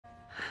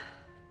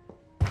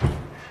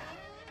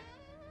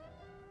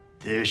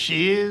There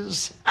she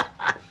is.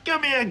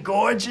 Come here,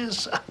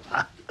 gorgeous.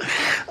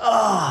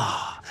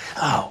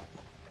 Oh,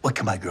 what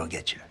can my girl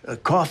get you?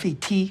 Coffee,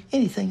 tea,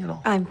 anything at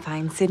all? I'm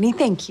fine, Sydney.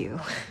 Thank you.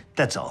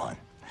 That's all, hon.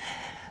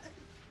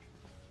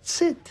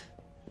 Sit.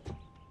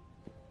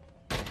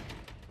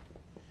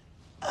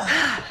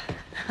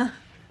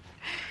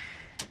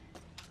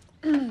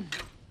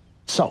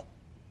 So,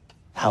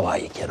 how are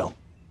you, kiddo?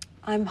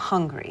 I'm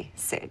hungry,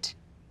 Sid.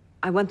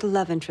 I want the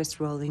love interest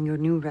role in your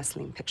new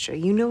wrestling picture.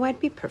 You know I'd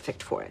be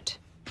perfect for it.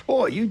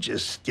 Boy, you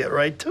just get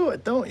right to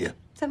it, don't you?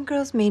 Some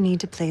girls may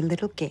need to play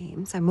little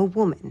games. I'm a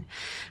woman.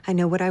 I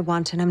know what I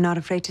want, and I'm not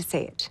afraid to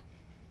say it.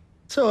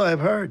 So I've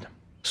heard.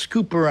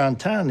 Scoop around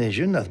town is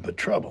you're nothing but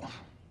trouble.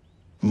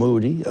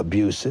 Moody,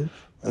 abusive,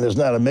 and there's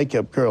not a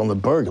makeup girl in the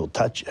burg who'll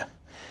touch you.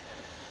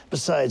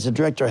 Besides, the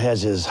director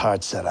has his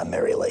heart set on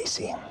Mary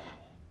Lacey.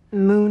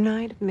 Moon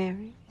Knight,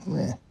 Mary?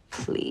 Yeah.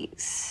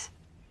 Please.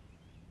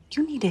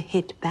 You need a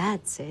hit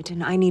bad, Sid,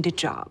 and I need a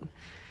job.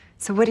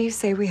 So what do you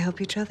say we help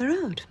each other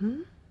out,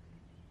 hmm?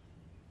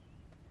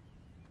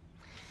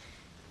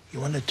 You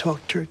want to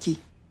talk turkey?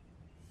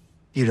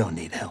 You don't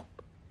need help.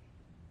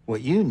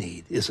 What you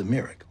need is a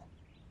miracle.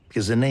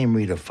 Because the name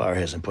Rita Farr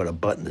hasn't put a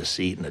butt in the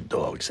seat in a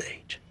dog's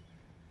age.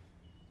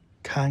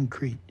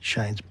 Concrete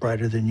shines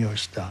brighter than your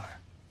star,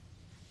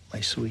 my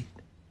sweet.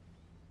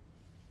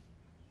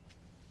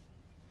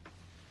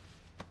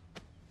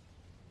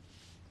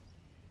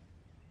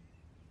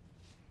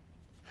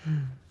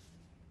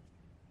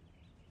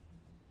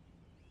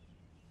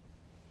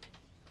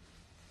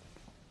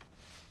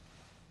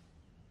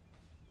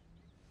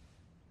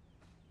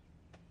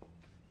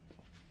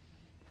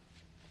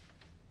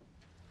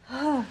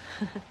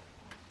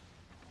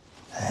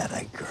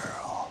 Atta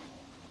girl.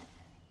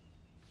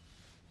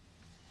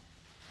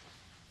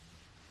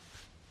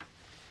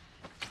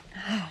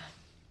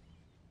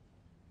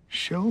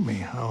 Show me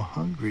how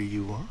hungry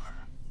you are.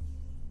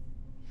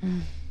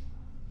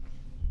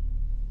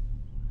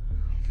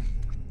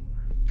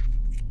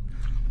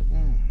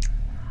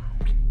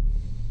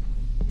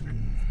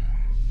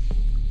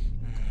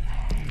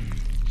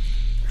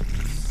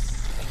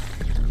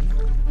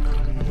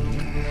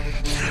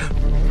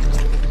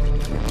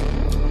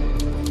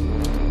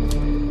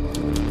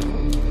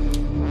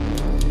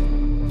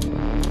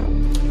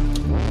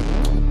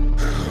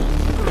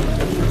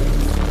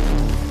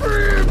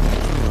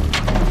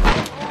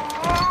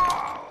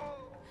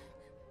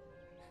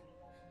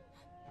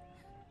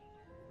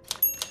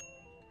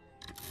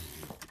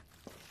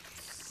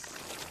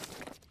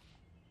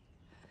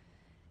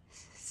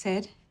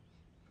 Sid?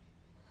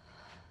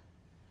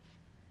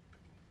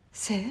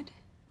 Sid?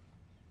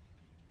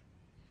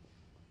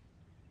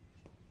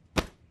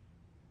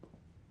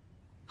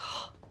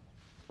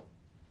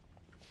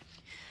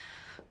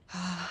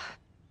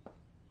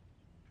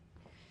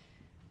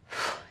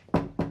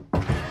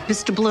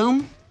 Mr.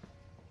 Bloom?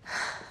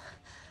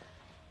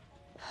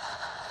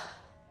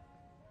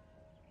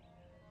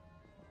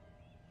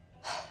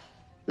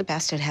 The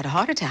bastard had a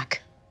heart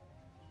attack.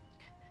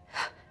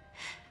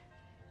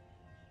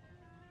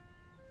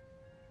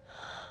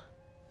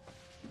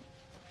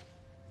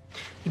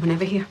 You were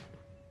never here.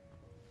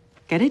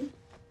 Get it?